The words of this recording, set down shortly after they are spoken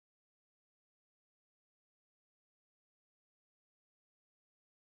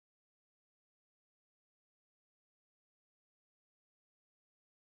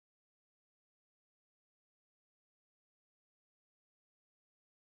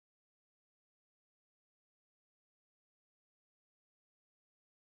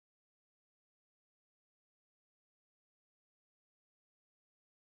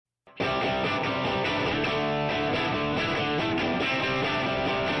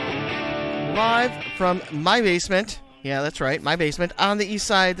Live from my basement. Yeah, that's right, my basement on the east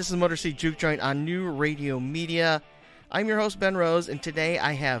side. This is Motor City Juke Joint on New Radio Media. I'm your host, Ben Rose, and today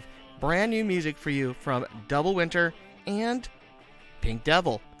I have brand new music for you from Double Winter and Pink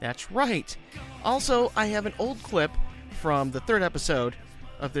Devil. That's right. Also, I have an old clip from the third episode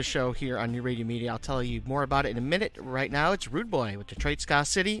of the show here on New Radio Media. I'll tell you more about it in a minute. Right now, it's Rude Boy with Detroit Ska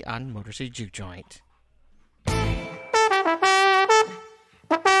City on Motor City Juke Joint.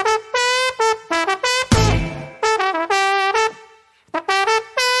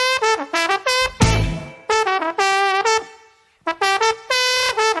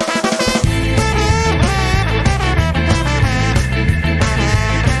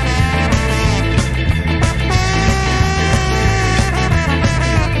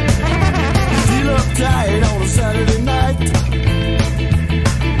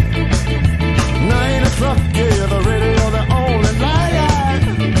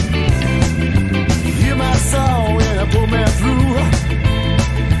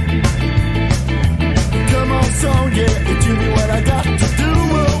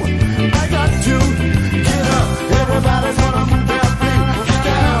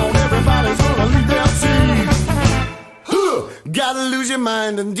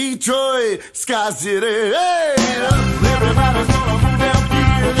 In Detroit, Sky City, hey, everybody's gonna move their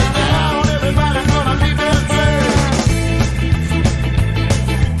feet, get down, everybody's gonna leave their trail.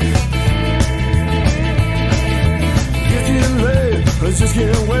 It's getting late, it's just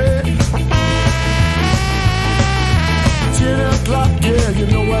getting wet. 10 o'clock, yeah, you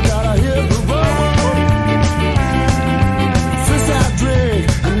know I gotta hit the road. First I drink,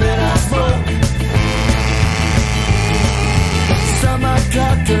 and then I smoke. My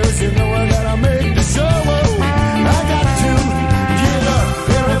cocktails, you know I gotta make the show. I got to get up.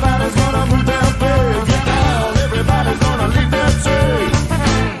 Everybody's gonna move their feet. Get down. Everybody's gonna leave their trail.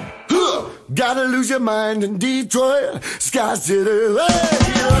 Gotta lose your mind in Detroit, Sky City. Hey,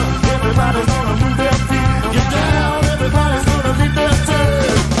 get up. Everybody's gonna move their feet. Get down. Everybody's gonna leave their trail.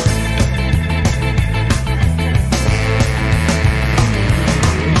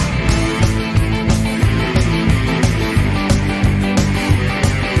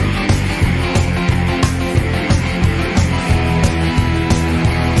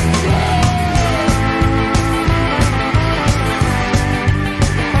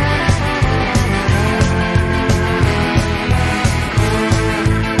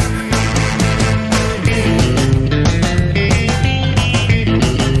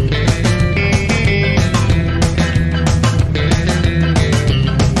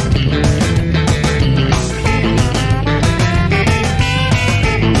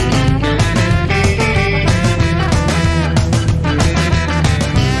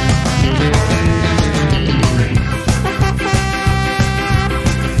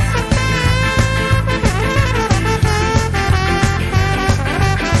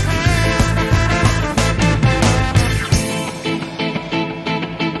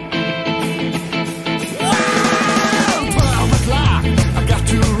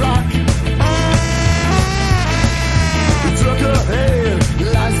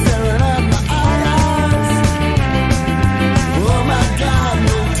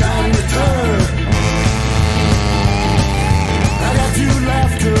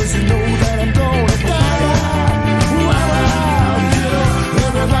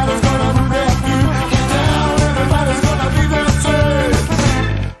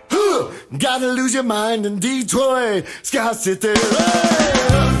 Mind in Detroit, Sky City. Hey,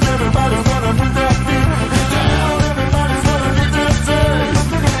 everybody's gonna move their feet. Get down, everybody's gonna leave their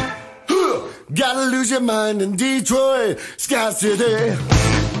trail. Gotta lose your mind in Detroit, Sky City. Well,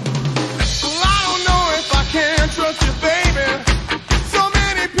 I don't know if I can trust you, baby. So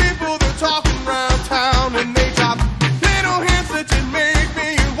many people, they're talking around town and they drop little hints that just make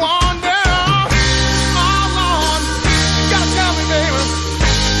me wonder. Oh, Lord, you gotta tell me, baby.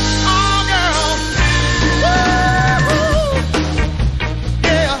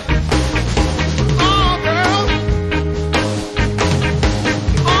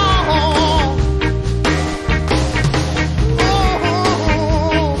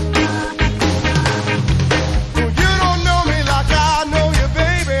 You don't know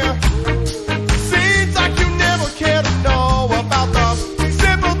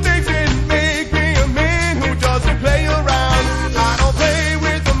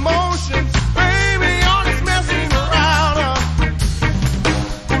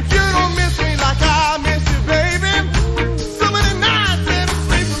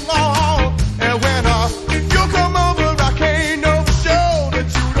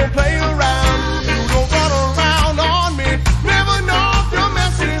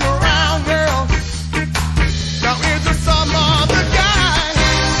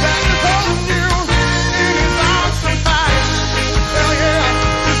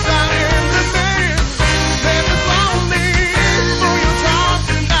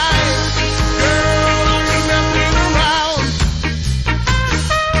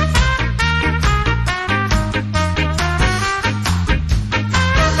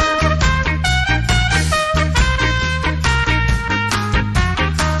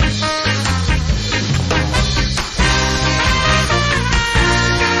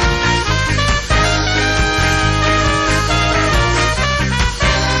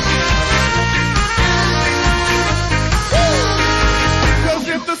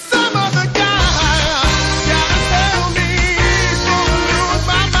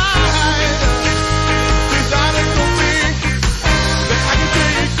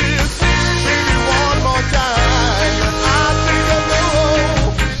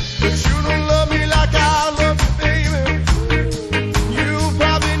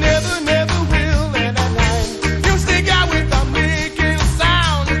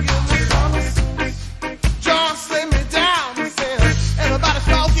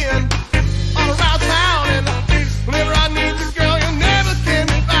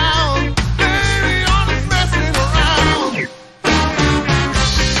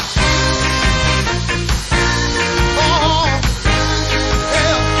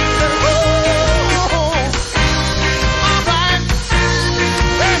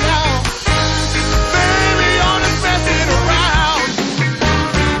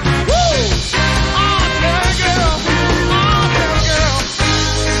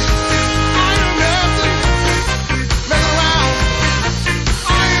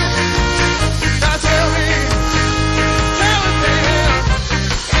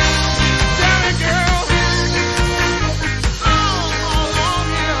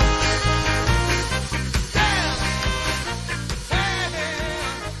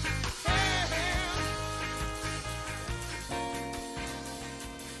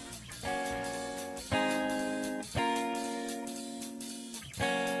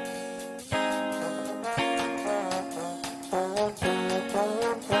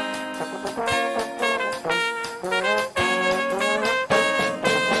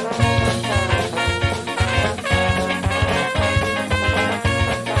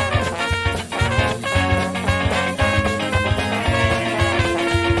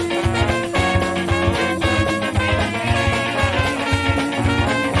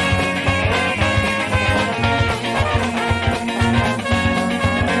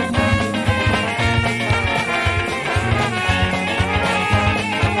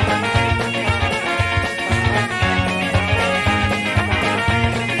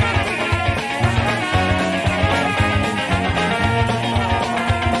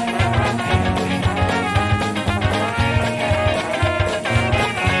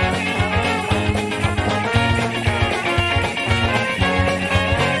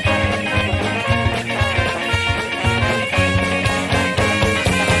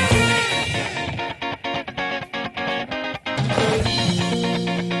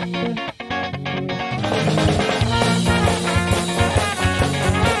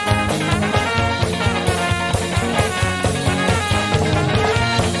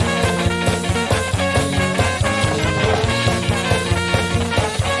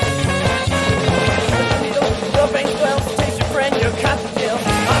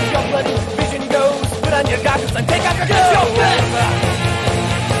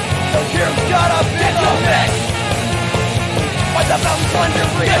the fountain's wonder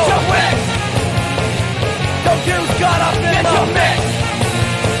real. Get your mix. Don't you got up in the mix.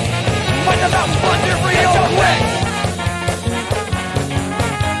 When the fountain's wonder real. Get your mix.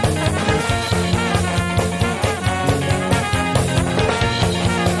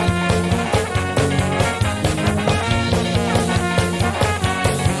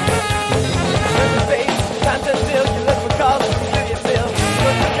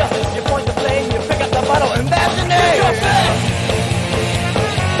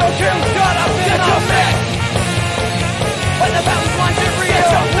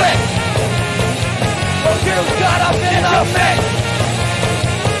 Got up in the mix.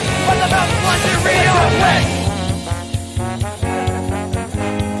 What the mountains want to real mix.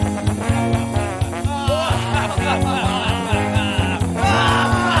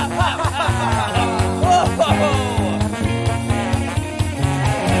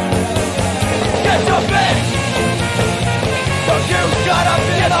 Get your mix. Don't you got up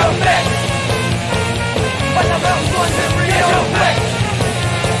in the mix. What the mountains want to real mix.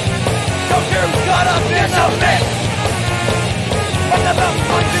 Don't you got up in the mix. What the mountains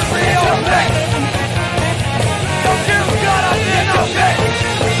want to real mix. Don't you got up in the mix.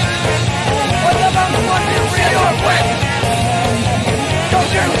 What the mountains want to real mix.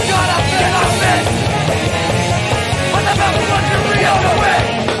 Don't you got up in the mix. What the mountains want to real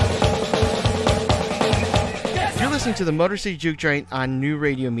mix. You're listening to the Motor City Juke Joint on New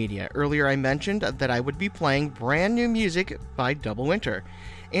Radio Media. Earlier I mentioned that I would be playing brand new music by Double Winter.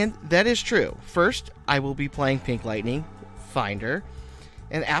 And that is true. First, I will be playing Pink Lightning, Finder.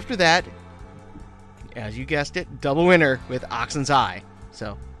 And after that, as you guessed it, Double Winter with Oxen's Eye.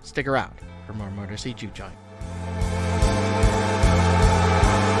 So stick around for more Motor City Juke Joint. Time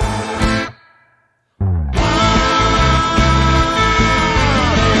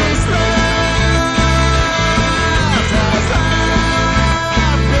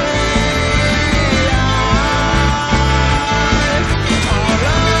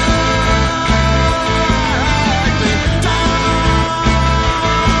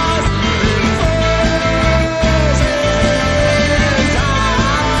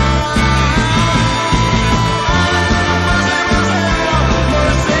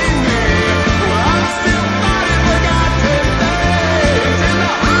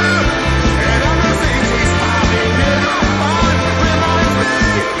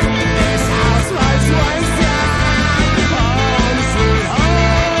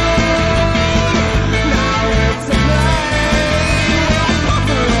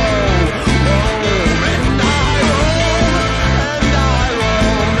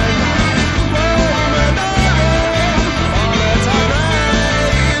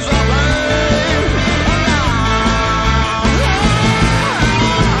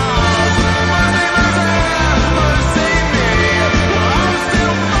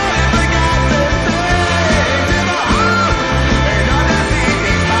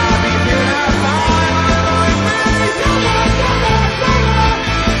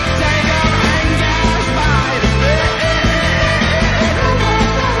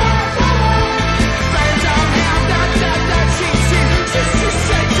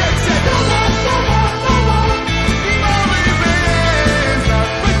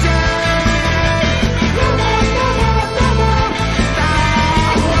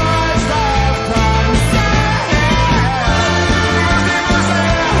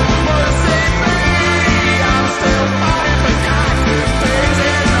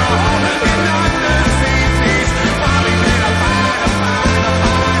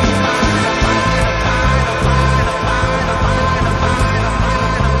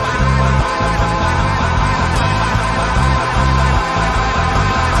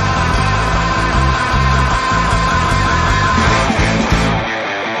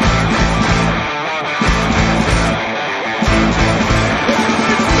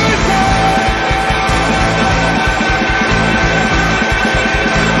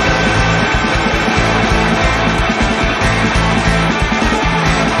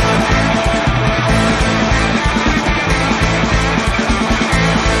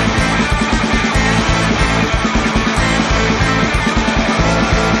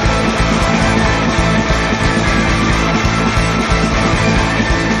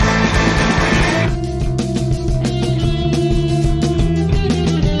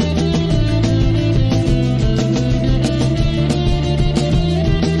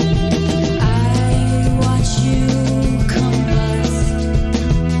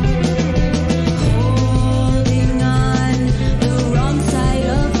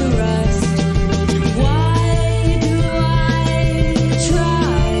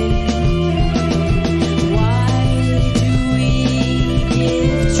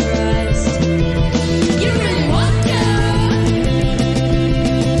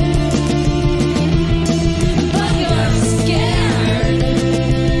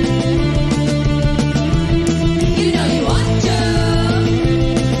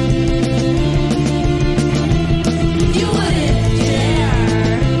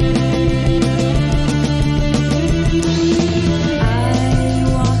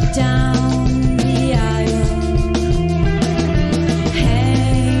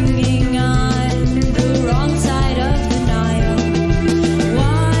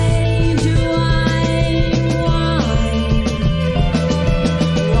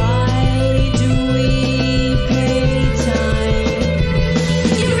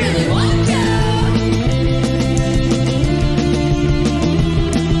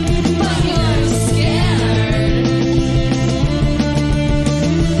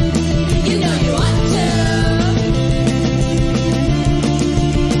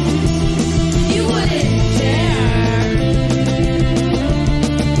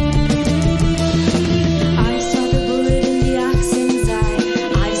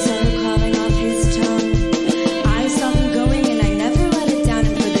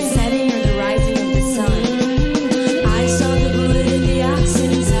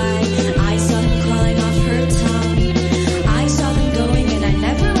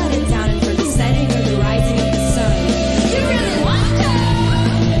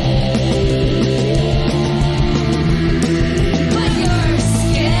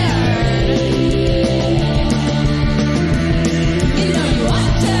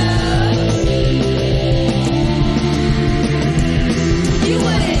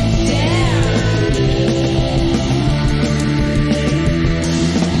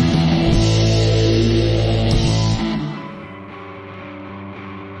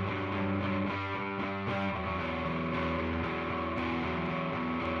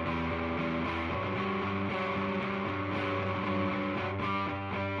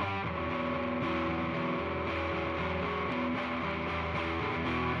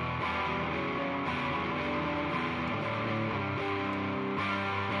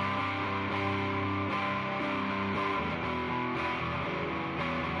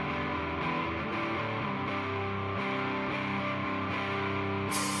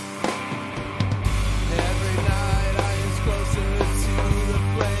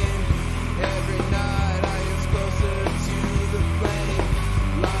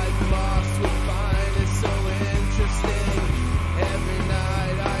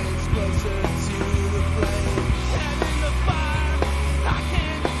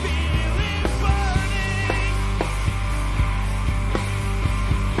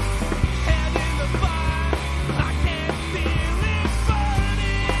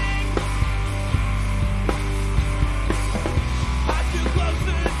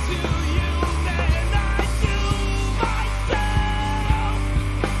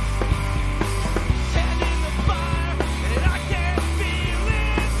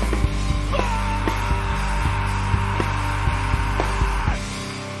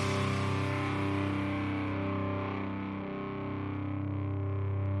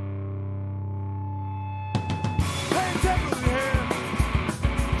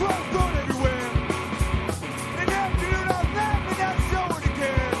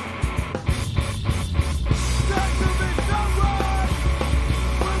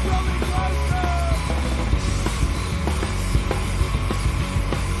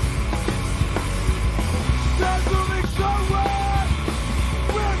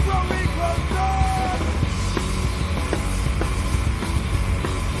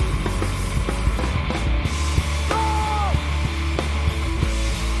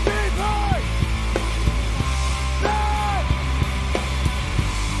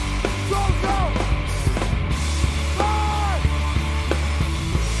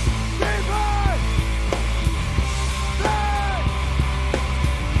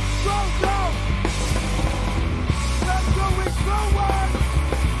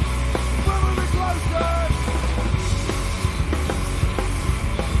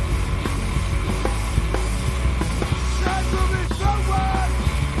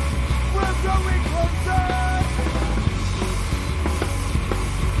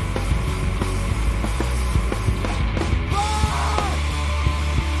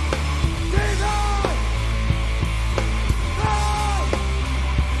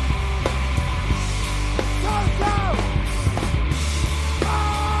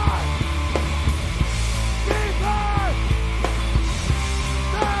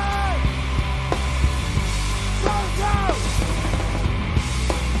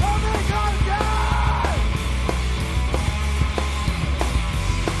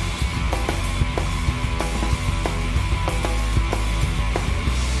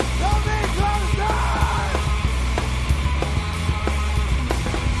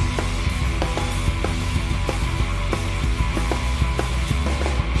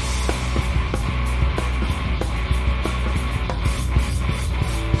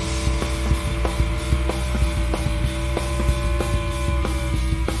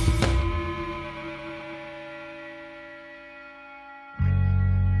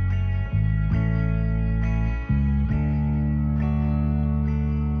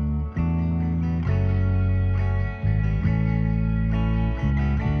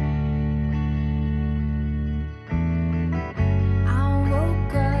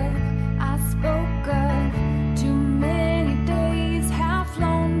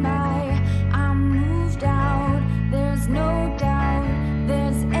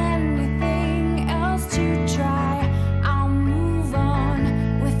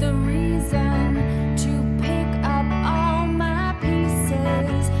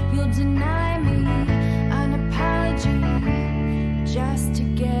to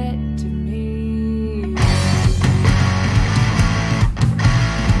get to me.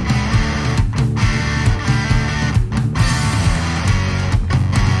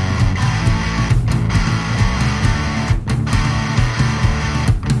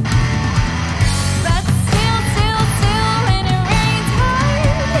 But still, when it rains hard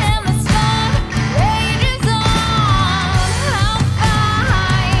and the storm rages on, I'll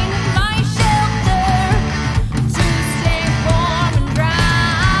find my shelter to stay warm and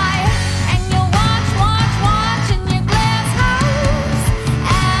dry.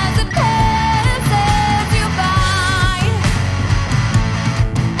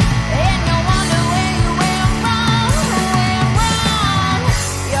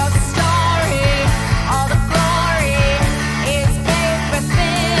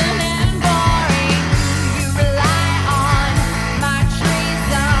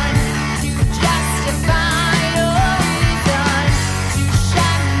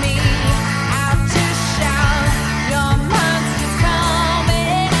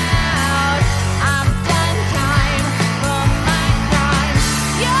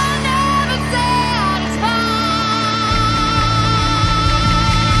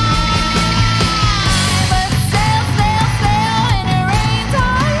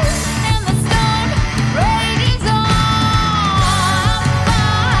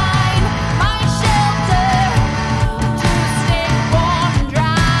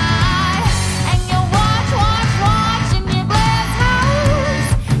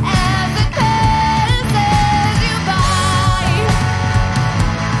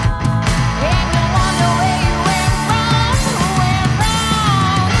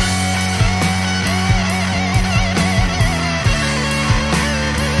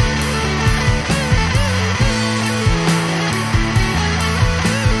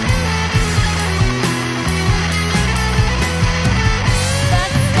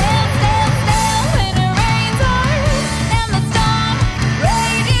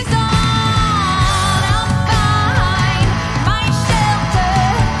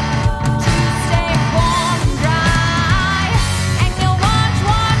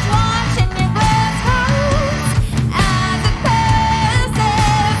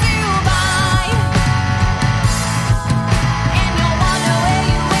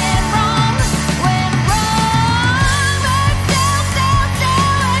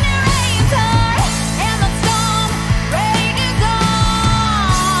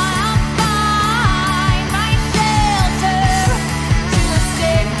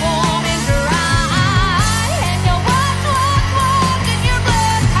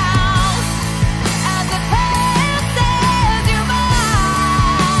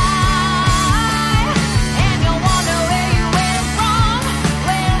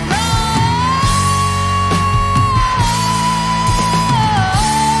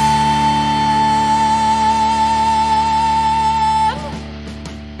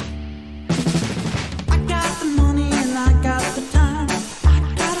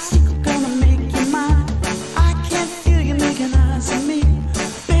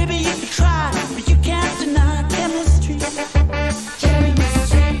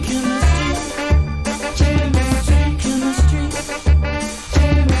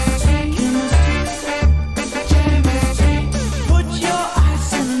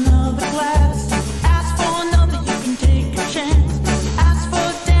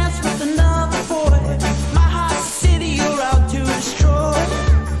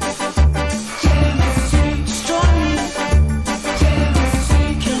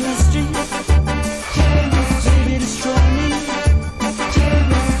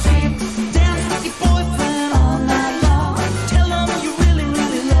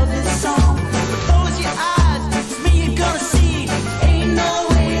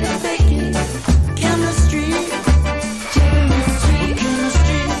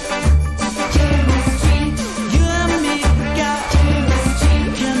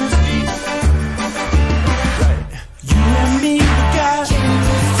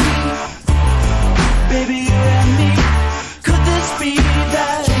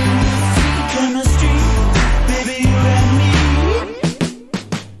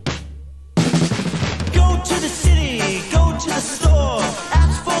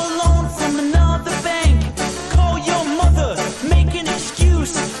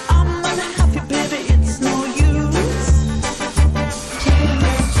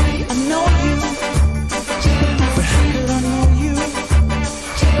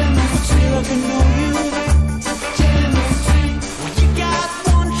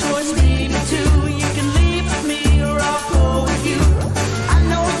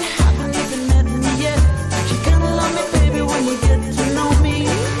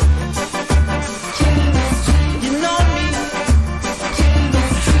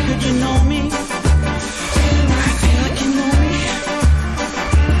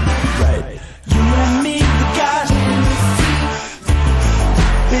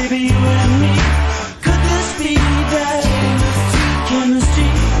 Baby, you and me. Could this be that chemistry?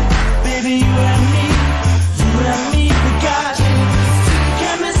 Baby, you and me. You and me, we got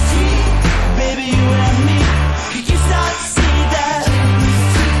chemistry. Baby, you and me. Could you start to see that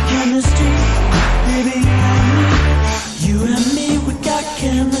chemistry? Baby, you and me. You and me, we got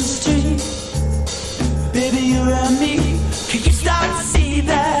chemistry. Baby, you and me. Could you start to see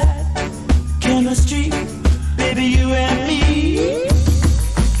that chemistry? Baby, you and me.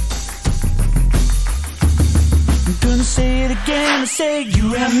 I'm gonna say it again and say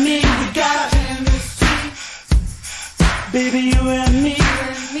you and me, we got chemistry. Baby, you and me.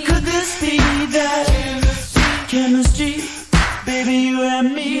 Could this be that chemistry? Baby, you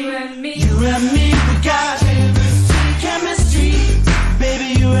and me. You and me, we got chemistry.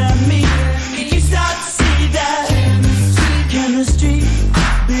 Baby, you and me. Can you start to see that chemistry?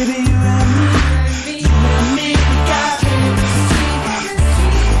 Baby, you and me. You and me, we got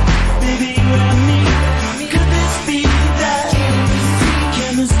baby, you and me. Could this be that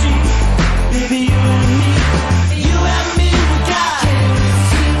chemistry? Baby, you and me. You and me, we got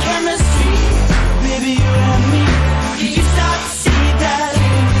chemistry. Baby, you and me. Can you start to see that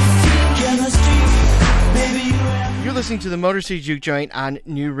chemistry? Baby, you and me. You're listening to the Motor City Juke Joint on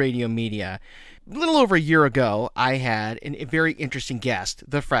New Radio Media. A little over a year ago, I had a very interesting guest,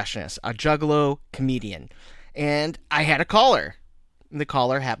 the Freshness, a juggalo comedian. And I had a caller. And the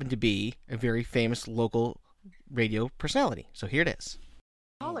caller happened to be a very famous local radio personality. So here it is.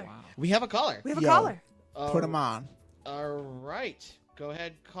 Caller. We have a caller. We have a Yo. caller. Put him on. All right. Go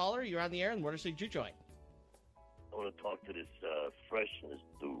ahead, caller. You're on the air in the Motor City Juke Joint. I want to talk to this Freshness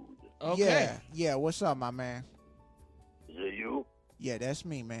dude. Okay. Yeah. What's up, my man? Is it you? Yeah, that's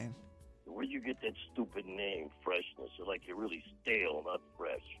me, man. Where'd you get that stupid name, Freshness? It's like you're really stale, not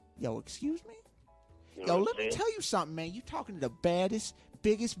fresh. Yo, excuse me? You know Yo, what I'm let me saying? tell you something, man. You talking to the baddest,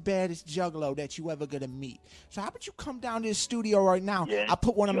 baddest juggalo that you ever gonna meet. So how about you come down to the studio right now? Yeah, I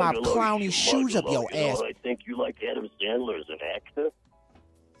put one of my Juggalo, clowny you shoes up your Juggalo. You know ass. what I think you like Adam Sandler as an actor.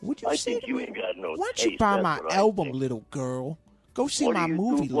 Would you I say think to you me? ain't got no Why don't you taste, buy that's my what I album, think. little girl? Go see What my do you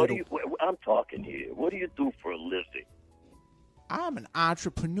movie, do? What do little. you, I'm talking here. What do you do for a living? I'm an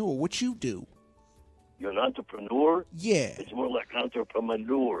entrepreneur. What you do? You're an entrepreneur? Yeah. It's more like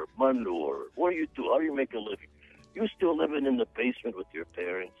entrepreneur, manure. What do you do? How do you make a living? You still living in the basement with your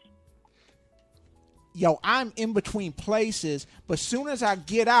parents? Yo, I'm in between places, but soon as I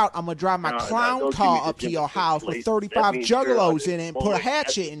get out, I'm gonna drive my No, clown don't car give me up the to your difference in house with place. 35 That means you're juggalos in it and put a unemployed.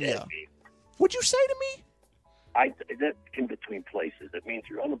 hatchet That's in what there. that means. What'd you say to me? That's in between places. That means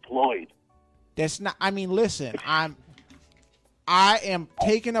you're unemployed. That's not. I mean, listen. I am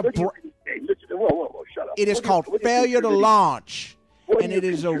taking a. What do you- hey, listen, whoa, shut up. It is What do you- called what do you failure to contribute- launch, what do and you it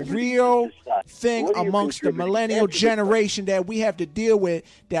is a contribute real to society? thing What do you amongst the contribute? millennial Answer this generation that we have to deal with.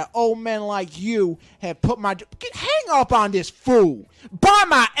 That old men like you have put my. Hang up on this fool. Buy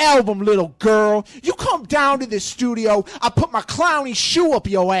my album, little girl. You come down to this studio, I put my clowny shoe up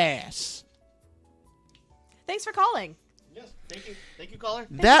your ass. Thanks for calling. Yes, thank you, caller.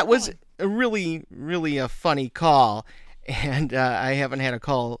 That was a really, really a funny call, and I haven't had a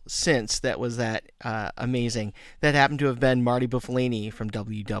call since that was that amazing. That happened to have been Marty Buffalini from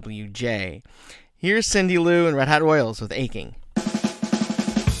WWJ. Here's Cindy Lou and Red Hot Oils with Aching.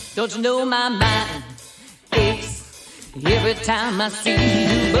 Don't you know my mind aches every time I see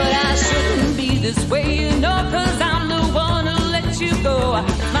you, but I shouldn't be this way, you know, 'cause I'm the one who let you go. I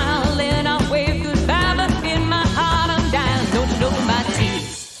smile and I wave goodbye, but in my heart I'm dying. Don't you know my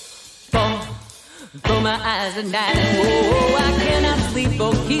tears fall from my eyes at night? Oh, I cannot sleep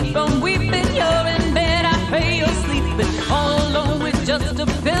or keep from weeping. You're in bed, I pray you're sleeping all alone with just a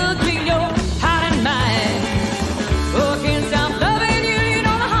pill between your heart and mine. Oh, can't stop loving you, you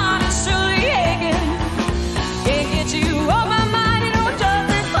know my heart is surely aching. Can't get you off my mind, you know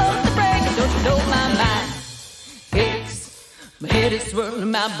just as close to breaking. Don't you know my mind aches, my head is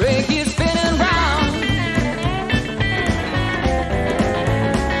swirling, my brain is spinning round.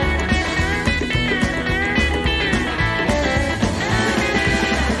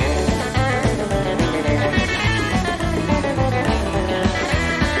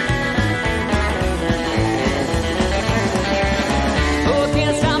 Oh,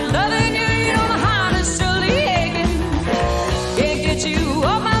 can't stop loving you, you know my heart is surely aching. Can't get you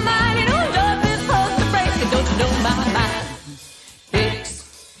off my mind, you know just as close to breaking. Don't you know my mind aches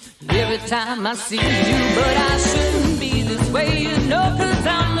every time I see you, but I shouldn't be this way, you know, 'cause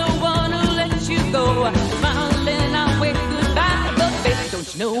I'm the one who let you go. I smile and I wave goodbye, but baby,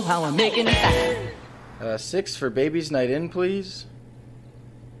 don't you know how I'm making it back? 6 for baby's night in, please.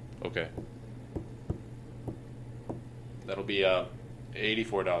 Okay. That'll be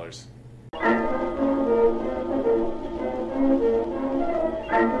 $84.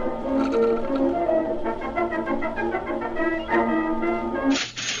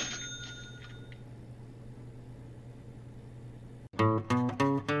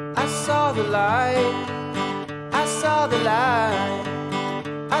 I saw the light, I saw the light,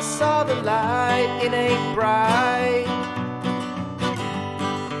 I saw the light, it ain't bright.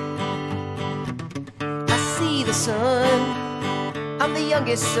 I see the sun, I'm the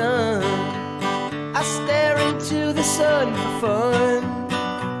youngest son, I stare into the sun for fun.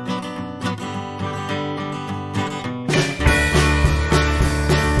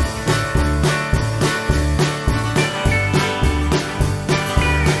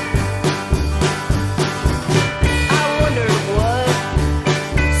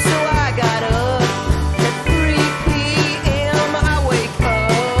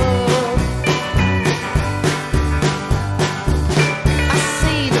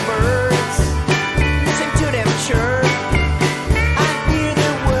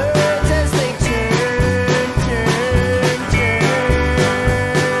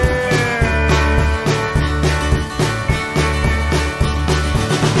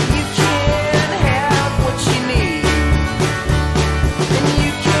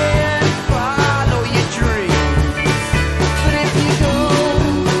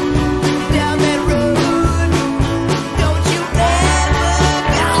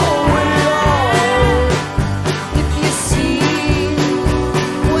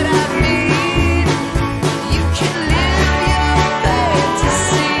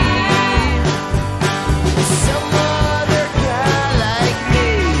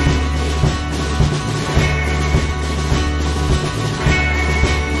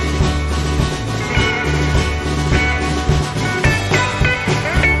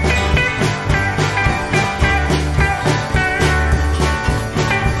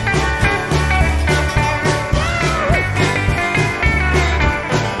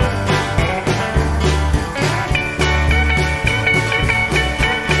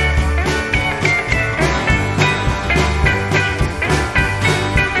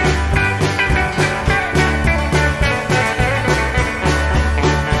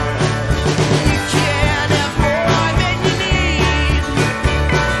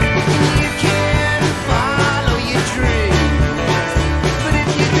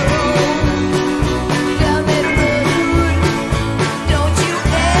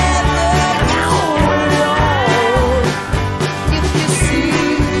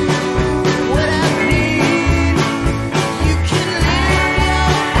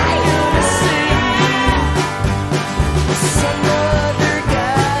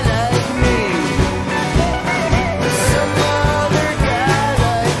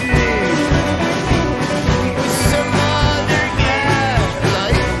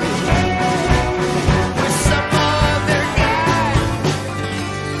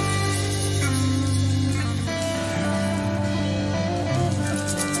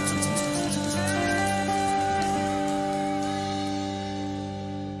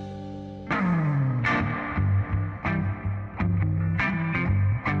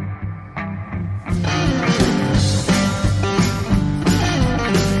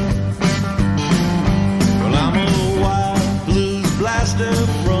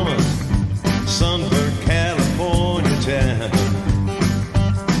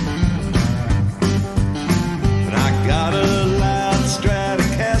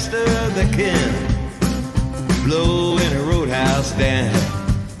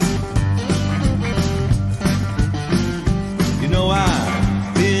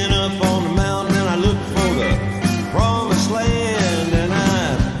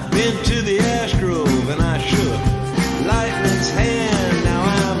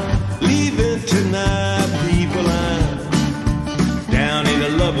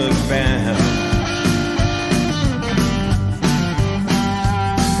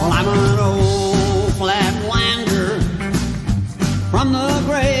 Well, I'm an old flatlander from the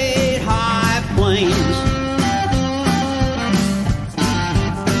great high plains.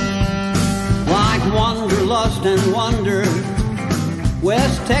 Like wanderlust and wonder,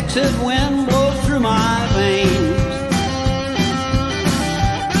 West Texas wind blows through my veins.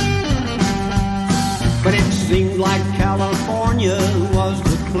 But it seemed like California was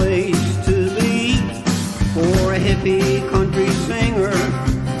the place to be for a hippie country singer.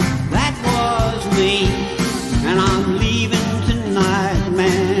 That was me, and I'm leaving tonight,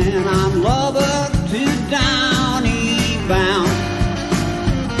 man. I'm Lubbock to Downey bound.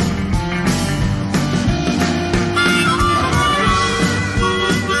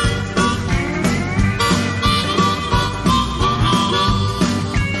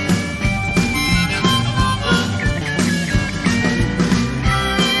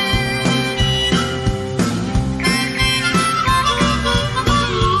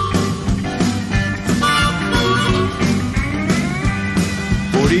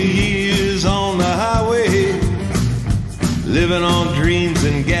 years on the highway, living on dreams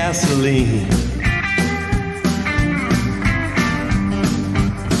and gasoline.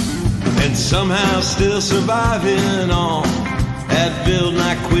 And somehow still surviving on Advil,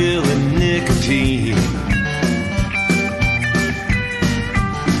 NyQuil, and nicotine.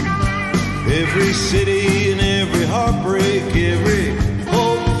 Every city and every heartbreak, every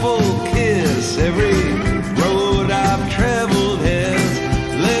hopeful kiss, every road I've traveled has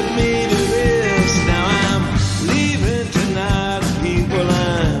led me to this. Now I'm leaving tonight, people,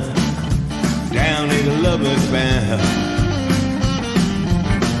 I'm down in Lubbock bound.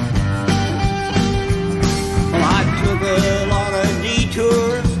 Well, I took a lot of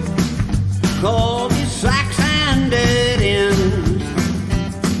detours, cul-de-sacs and dead ends.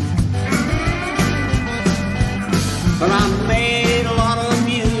 But I made a lot of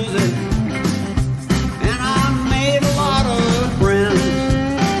music, and I made a lot of friends.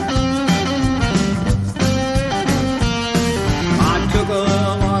 I took a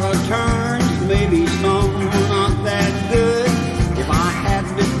lot of turns, maybe some were not that good. If I had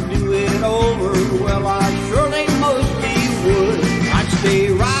to do it over, well, I surely mostly would. I'd stay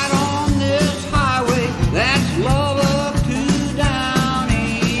right on this highway that's love up to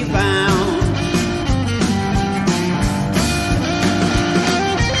Downey bound.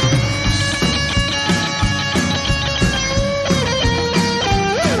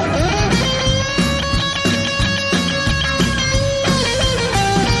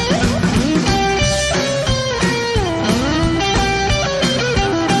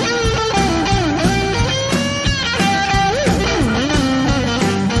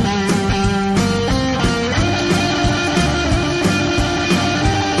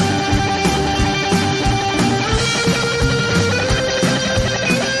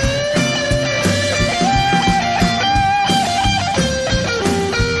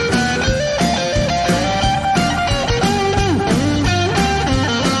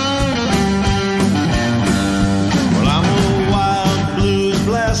 Well, I'm a wild blues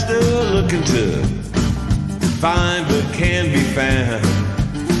blaster looking to find what can be found.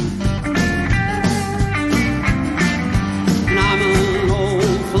 And I'm an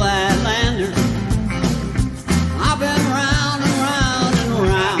old flatlander. I've been round and round and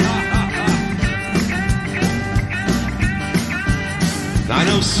round. I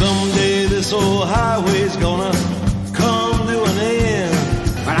know someday this old highway's gonna come to an end.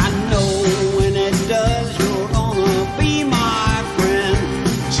 But I know when it does, you're gonna be my friend.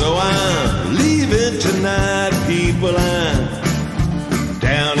 So I'm leaving tonight, people, I'm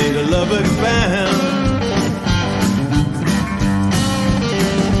down in Lubbock bound.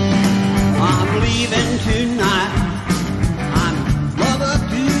 I'm leaving tonight. I'm Lubbock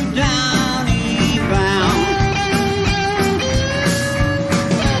to Downey bound.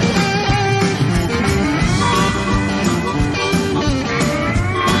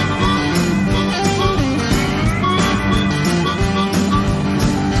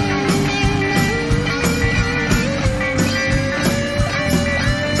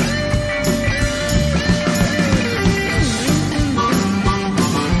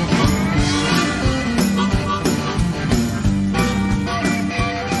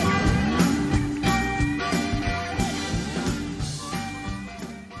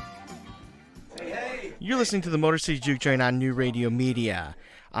 You're listening to the Motor City Juke Joint on New Radio Media.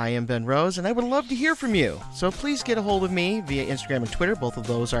 I am Ben Rose, and I would love to hear from you. So please get a hold of me via Instagram and Twitter. Both of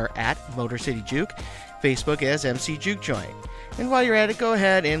those are at Motor City Juke. Facebook as MC Juke Joint. And while you're at it, go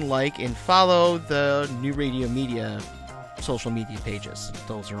ahead and like and follow the New Radio Media social media pages.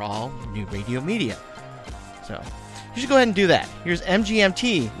 Those are all New Radio Media. So you should go ahead and do that. Here's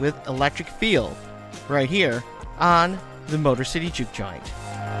MGMT with Electric Field right here on the Motor City Juke Joint.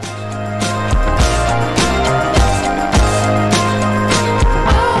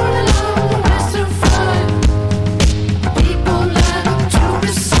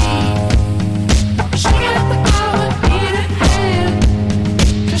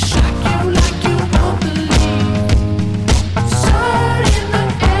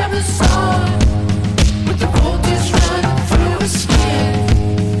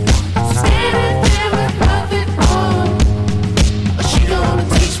 Standing there with nothing on. She gonna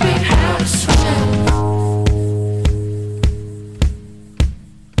teach me how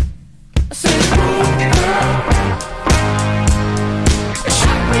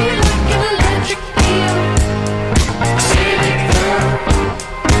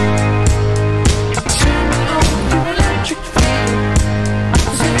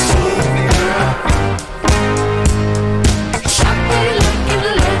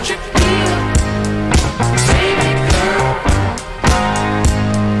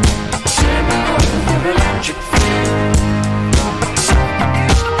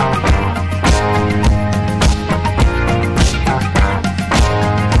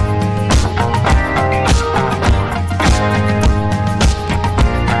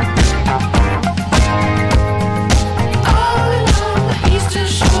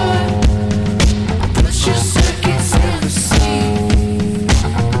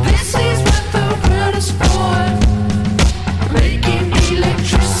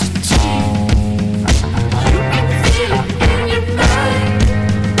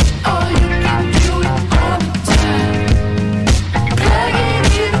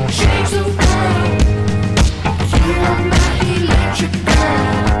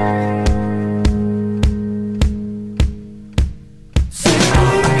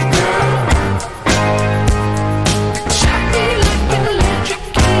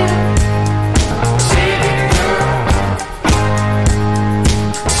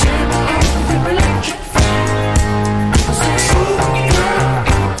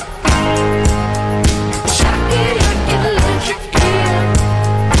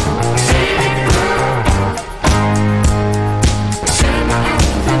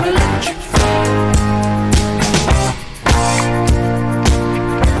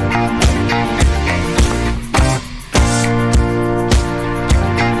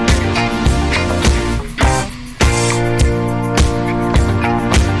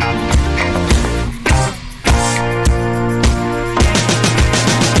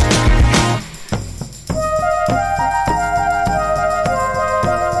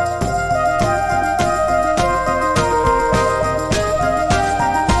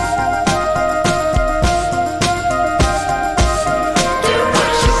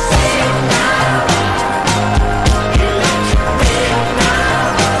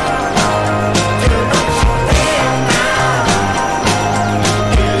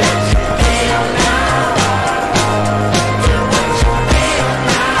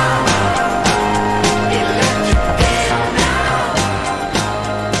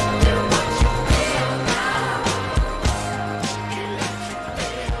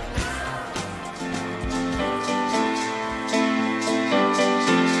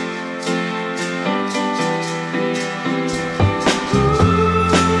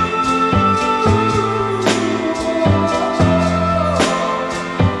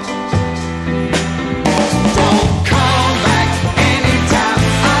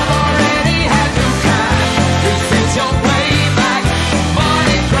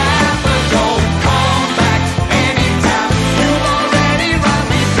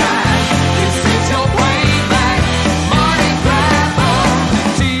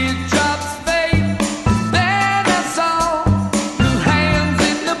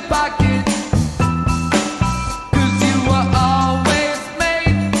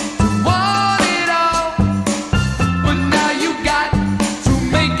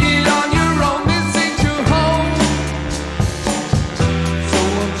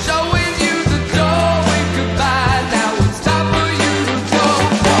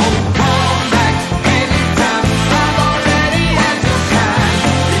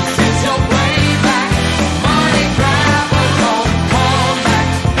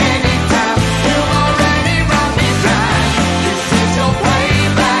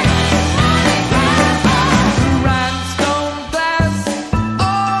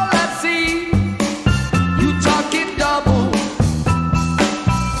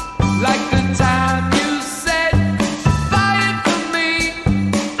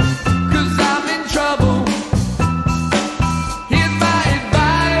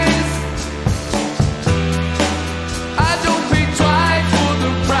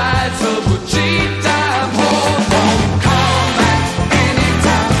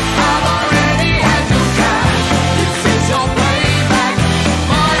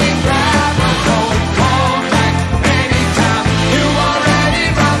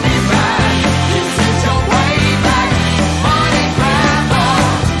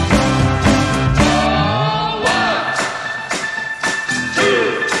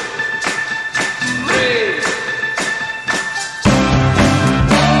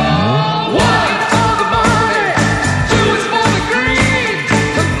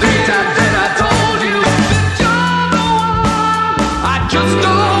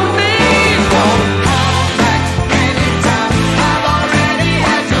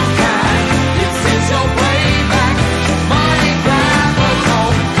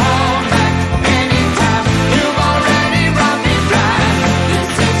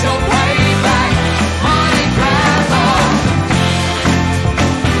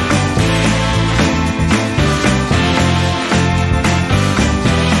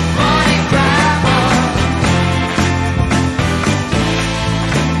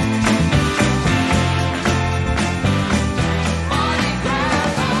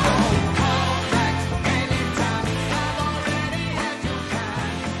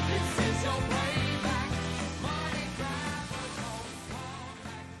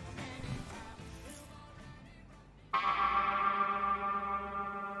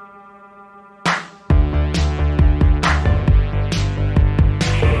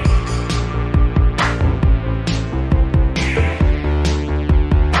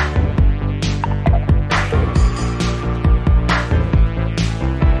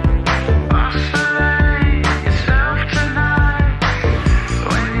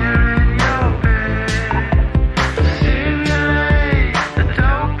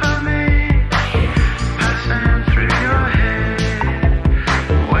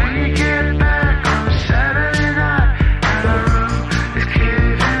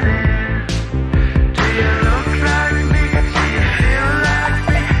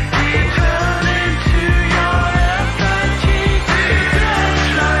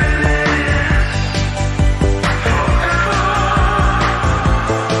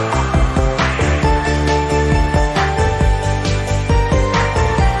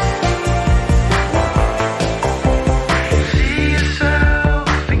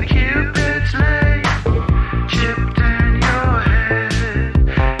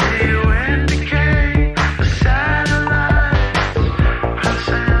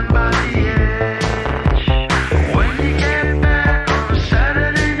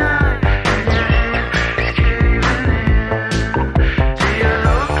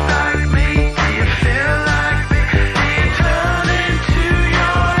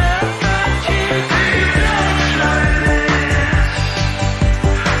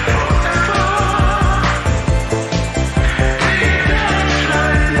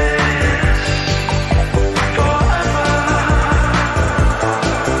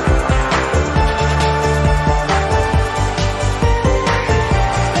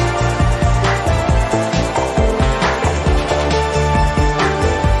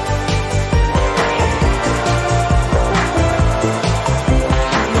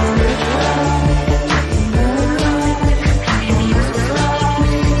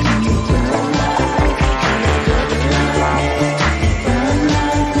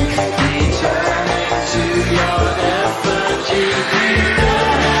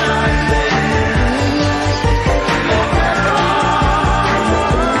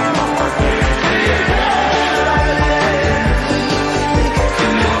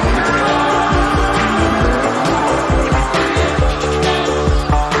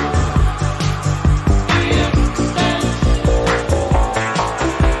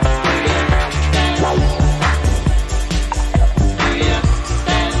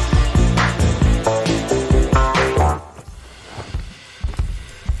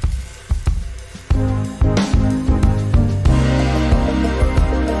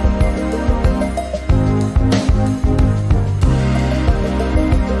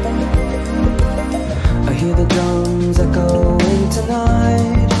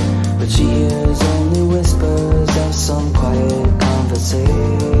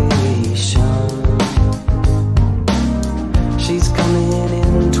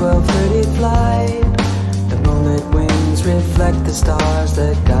the stars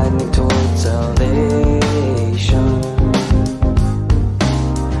that guide me towards salvation.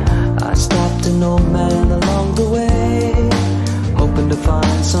 I stopped an old man along the way, hoping to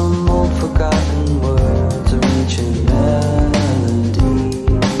find some old forgotten words or ancient melodies.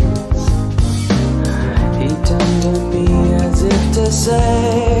 He turned to me as if to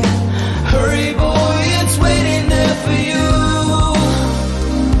say, hurry boy, it's waiting there for you.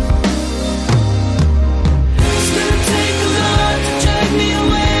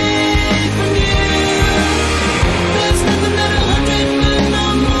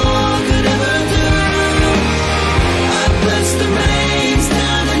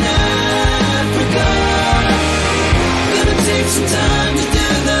 Some time to do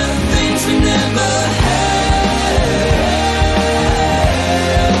the things we never had.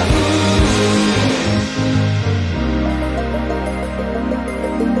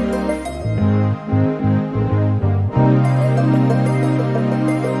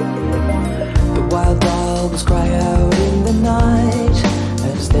 The wild dogs cry out in the night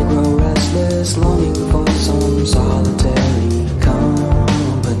as they grow restless, longing for some solitary company.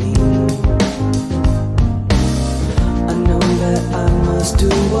 I must do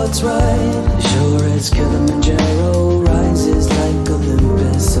what's right. Sure as Kilimanjaro rises like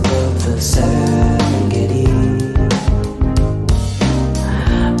Olympus above the Serengeti.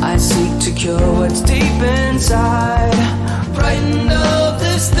 I seek to cure what's deep inside, frightened of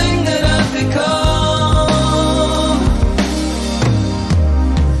this thing that I've become.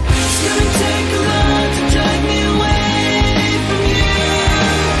 It's gonna take a lot to drag me away from you.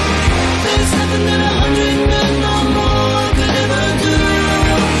 There's nothing that 100 men or more could ever do.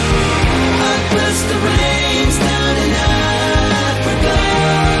 I bless the rains down in Africa.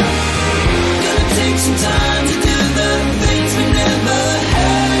 Gonna take some time to do the things we never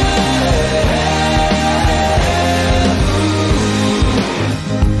had.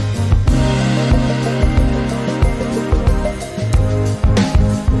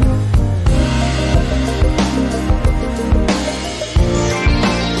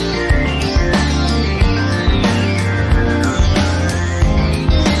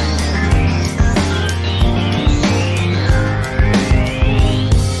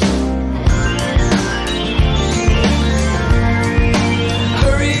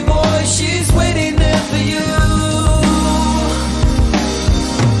 Hurry boy, she's waiting there for you.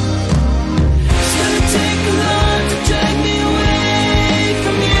 It's gonna take a lot to drag me away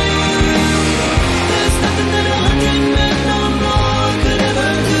from you. There's nothing that 100 men or more could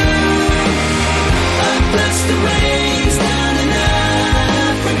ever do. I bless the rains down in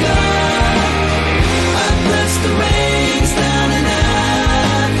Africa. I bless the rains down in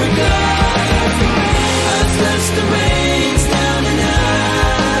Africa. I bless the rains down in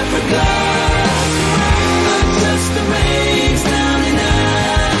Africa. I bless the rains down in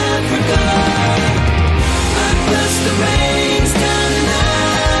Africa. I bless the rains down in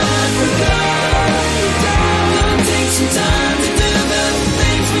Africa. Gonna take some time to do the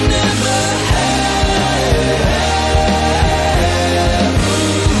things we never had.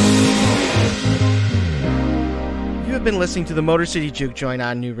 You have been listening to the Motor City Juke Joint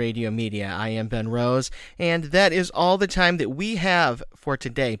on New Radio Media. I am Ben Rose, and that is all the time that we have for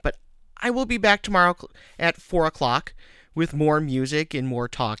today. But I will be back tomorrow at 4 o'clock with more music and more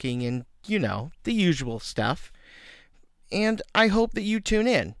talking and, you know, the usual stuff. And I hope that you tune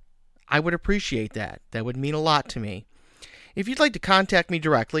in. I would appreciate that. That would mean a lot to me. If you'd like to contact me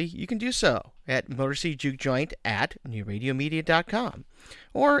directly, you can do so at Motor City Juke Joint at newradiomedia.com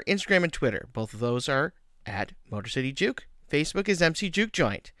or Instagram and Twitter. Both of those are at Motor City Juke. Facebook is MC Juke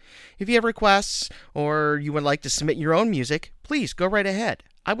Joint. If you have requests or you would like to submit your own music, please go right ahead.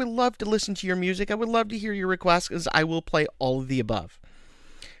 I would love to listen to your music. I would love to hear your requests because I will play all of the above.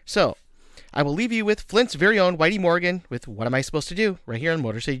 So, I will leave you with Flint's very own Whitey Morgan with What Am I Supposed to Do? Right here on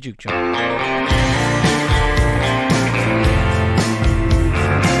Motor City Juke Joint.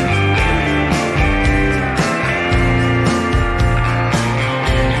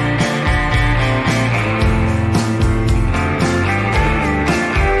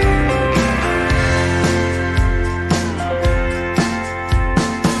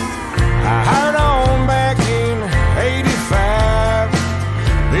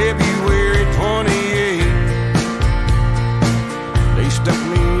 Stuck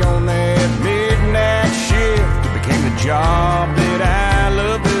me on that midnight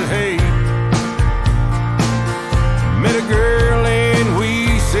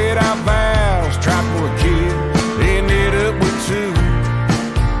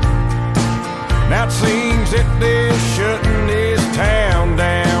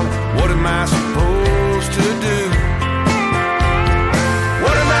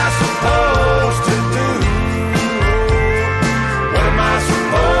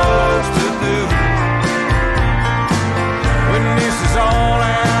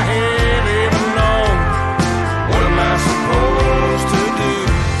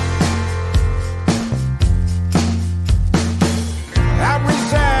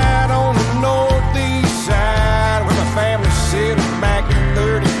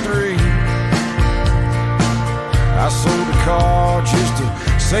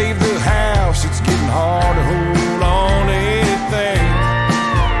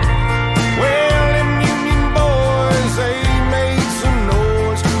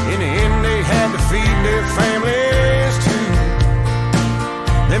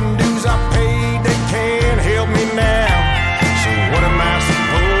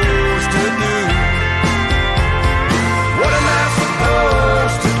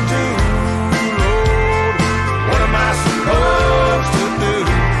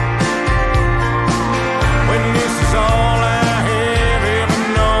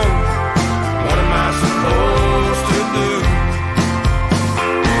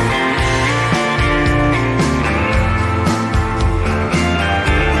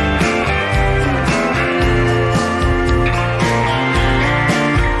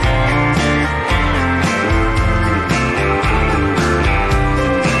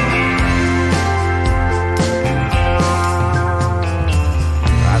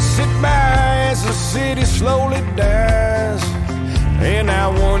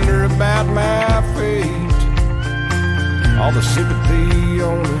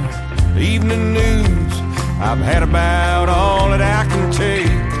on the evening news. I've had about all that I can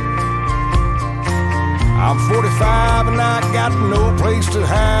take. I'm 45 and I got no place to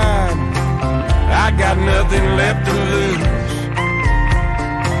hide. I got nothing left to lose.